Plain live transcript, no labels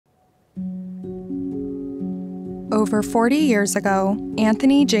Over 40 years ago,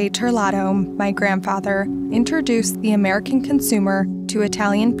 Anthony J. Terlato, my grandfather, introduced the American consumer to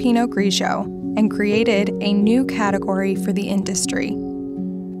Italian Pinot Grigio and created a new category for the industry.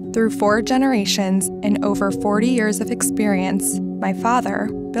 Through 4 generations and over 40 years of experience, my father,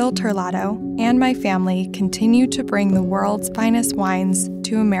 Bill Terlato, and my family continue to bring the world's finest wines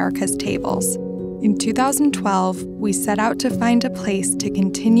to America's tables. In 2012, we set out to find a place to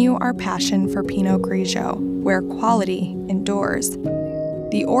continue our passion for Pinot Grigio, where quality endures.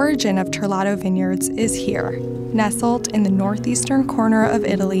 The origin of Terlato Vineyards is here, nestled in the northeastern corner of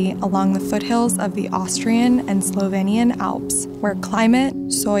Italy along the foothills of the Austrian and Slovenian Alps, where climate,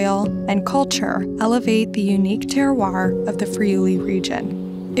 soil, and culture elevate the unique terroir of the Friuli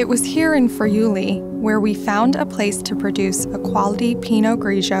region. It was here in Friuli where we found a place to produce a quality Pinot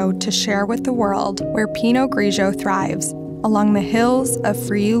Grigio to share with the world, where Pinot Grigio thrives, along the hills of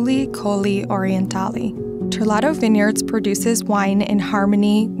Friuli, Colli, Orientali. Terlato Vineyards produces wine in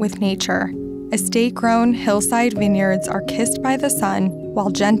harmony with nature. Estate-grown hillside vineyards are kissed by the sun, while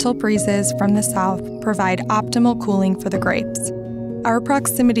gentle breezes from the south provide optimal cooling for the grapes. Our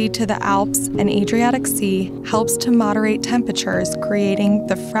proximity to the Alps and Adriatic Sea helps to moderate temperatures, creating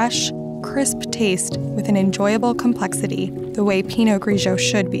the fresh, crisp taste with an enjoyable complexity, the way Pinot Grigio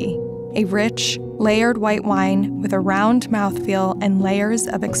should be. A rich, layered white wine with a round mouthfeel and layers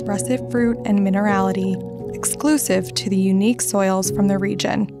of expressive fruit and minerality, exclusive to the unique soils from the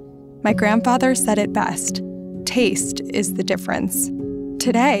region. My grandfather said it best: taste is the difference.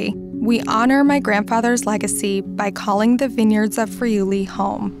 Today, we honor my grandfather's legacy by calling the vineyards of Friuli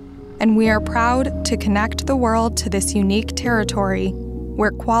home, and we are proud to connect the world to this unique territory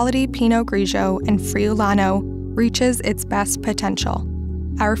where quality Pinot Grigio and Friulano reaches its best potential.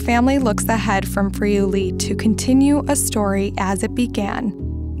 Our family looks ahead from Friuli to continue a story as it began,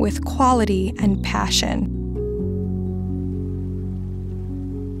 with quality and passion.